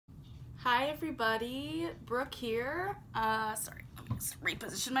Hi everybody, Brooke here. Sorry, let me just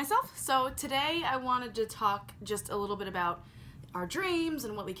reposition myself. So today I wanted to talk just a little bit about our dreams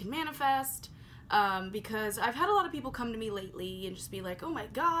and what we can manifest, because I've had a lot of people come to me lately and just be like, oh my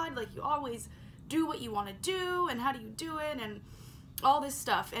god, like you always do what you want to do and how do you do it and all this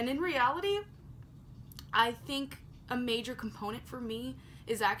stuff. And in reality, I think a major component for me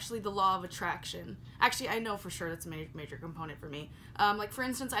is actually the law of attraction. Actually, I know for sure that's a major component for me. Like for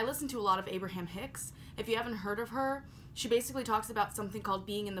instance, I listen to a lot of Abraham Hicks. If you haven't heard of her, she basically talks about something called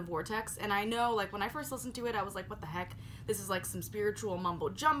being in the vortex. And I know, like when I first listened to it, I was like, what the heck? This is like some spiritual mumbo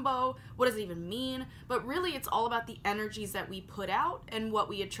jumbo. What does it even mean? But really, it's all about the energies that we put out and what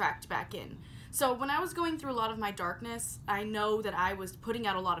we attract back in. So when I was going through a lot of my darkness, I know that I was putting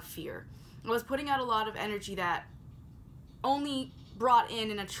out a lot of fear. I was putting out a lot of energy that only brought in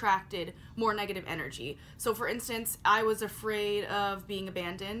and attracted more negative energy. So for instance, I was afraid of being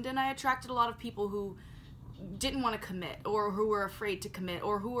abandoned, and I attracted a lot of people who didn't want to commit, or who were afraid to commit,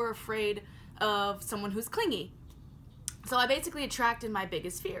 or who were afraid of someone who's clingy. So I basically attracted my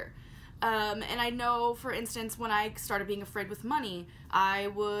biggest fear. And I know, for instance, when I started being afraid with money, I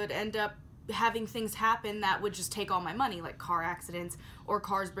would end up having things happen that would just take all my money, like car accidents, or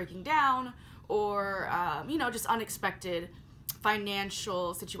cars breaking down, or you know, just unexpected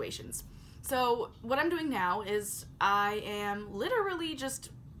financial situations. So what I'm doing now is I am literally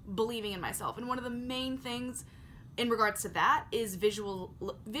just believing in myself, and one of the main things in regards to that is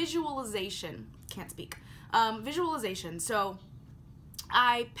visualization. Can't speak. Visualization. So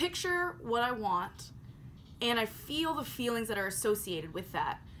I picture what I want, and I feel the feelings that are associated with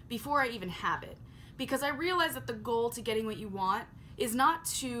that before I even have it, because I realize that the goal to getting what you want is not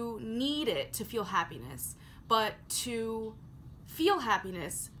to need it to feel happiness, but to feel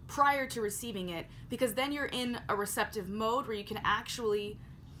happiness prior to receiving it, because then you're in a receptive mode where you can actually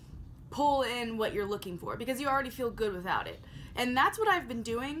pull in what you're looking for, because you already feel good without it. And that's what I've been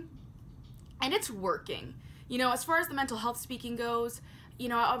doing, and it's working. You know, as far as the mental health speaking goes, you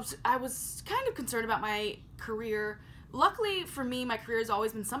know, I was kind of concerned about my career. Luckily for me, my career has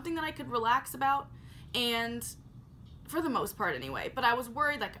always been something that I could relax about, and for the most part anyway, but I was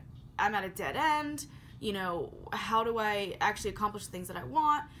worried, like, I'm at a dead end. You know, how do I actually accomplish the things that I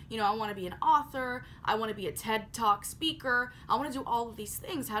want? You know, I want to be an author, I want to be a TED Talk speaker, I want to do all of these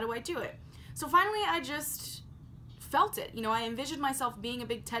things. How do I do it? So finally I just felt it. You know, I envisioned myself being a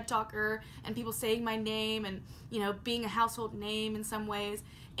big TED Talker and people saying my name and, you know, being a household name in some ways.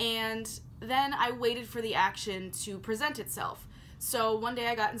 And then I waited for the action to present itself. So one day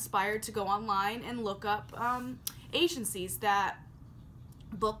I got inspired to go online and look up agencies that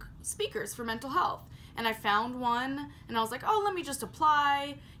book speakers for mental health. And I found one, and I was like, oh, let me just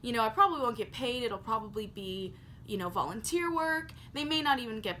apply. You know, I probably won't get paid. It'll probably be, you know, volunteer work. They may not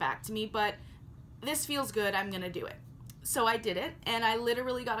even get back to me, but this feels good. I'm going to do it. So I did it, and I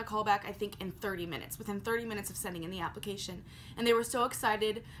literally got a call back, I think, in 30 minutes, within 30 minutes of sending in the application. And they were so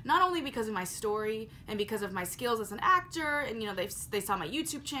excited, not only because of my story and because of my skills as an actor, and, you know, they saw my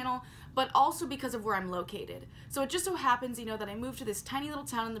YouTube channel, but also because of where I'm located. So it just so happens, you know, that I moved to this tiny little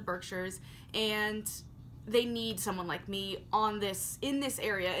town in the Berkshires, and they need someone like me in this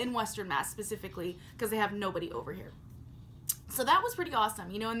area, in Western Mass specifically, because they have nobody over here. So that was pretty awesome,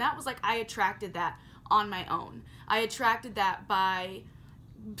 you know, and that was like, I attracted that on my own. I attracted that by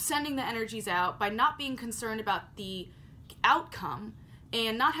sending the energies out, by not being concerned about the outcome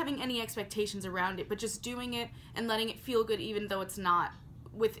and not having any expectations around it, but just doing it and letting it feel good even though it's not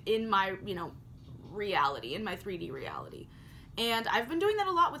within my, you know, reality, in my 3D reality. And I've been doing that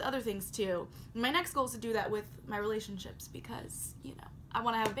a lot with other things too. My next goal is to do that with my relationships, because, you know, I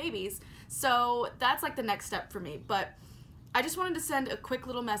want to have babies. So that's like the next step for me. But I just wanted to send a quick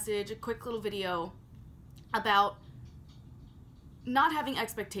little message, a quick little video about not having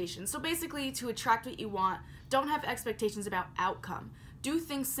expectations. So basically, to attract what you want, don't have expectations about outcome. Do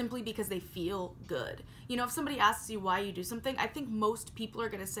things simply because they feel good. You know, if somebody asks you why you do something, I think most people are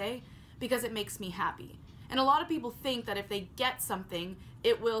going to say, because it makes me happy. And a lot of people think that if they get something,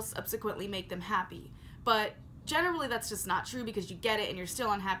 it will subsequently make them happy. But generally that's just not true, because you get it and you're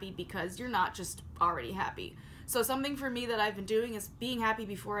still unhappy because you're not just already happy. So something for me that I've been doing is being happy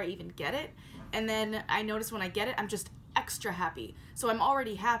before I even get it. And then I notice when I get it, I'm just extra happy. So I'm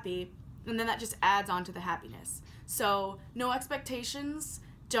already happy, and then that just adds on to the happiness. So no expectations,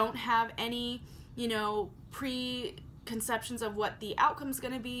 don't have any, you know, preconceptions of what the outcome's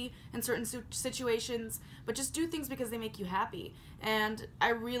going to be in certain situations, but just do things because they make you happy. And I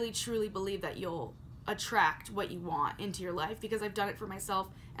really truly believe that you'll attract what you want into your life, because I've done it for myself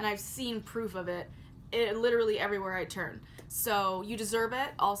and I've seen proof of it literally everywhere I turn. So you deserve it.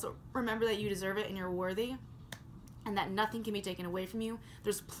 Also, remember that you deserve it and you're worthy, and that nothing can be taken away from you.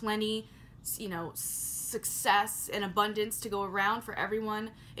 There's plenty, you know, success and abundance to go around for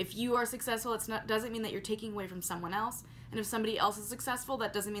everyone. If you are successful, doesn't mean that you're taking away from someone else. And if somebody else is successful,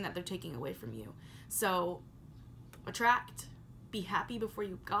 that doesn't mean that they're taking away from you. So attract, be happy before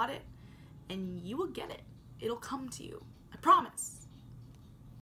you got it, and you will get it. It'll come to you. I promise.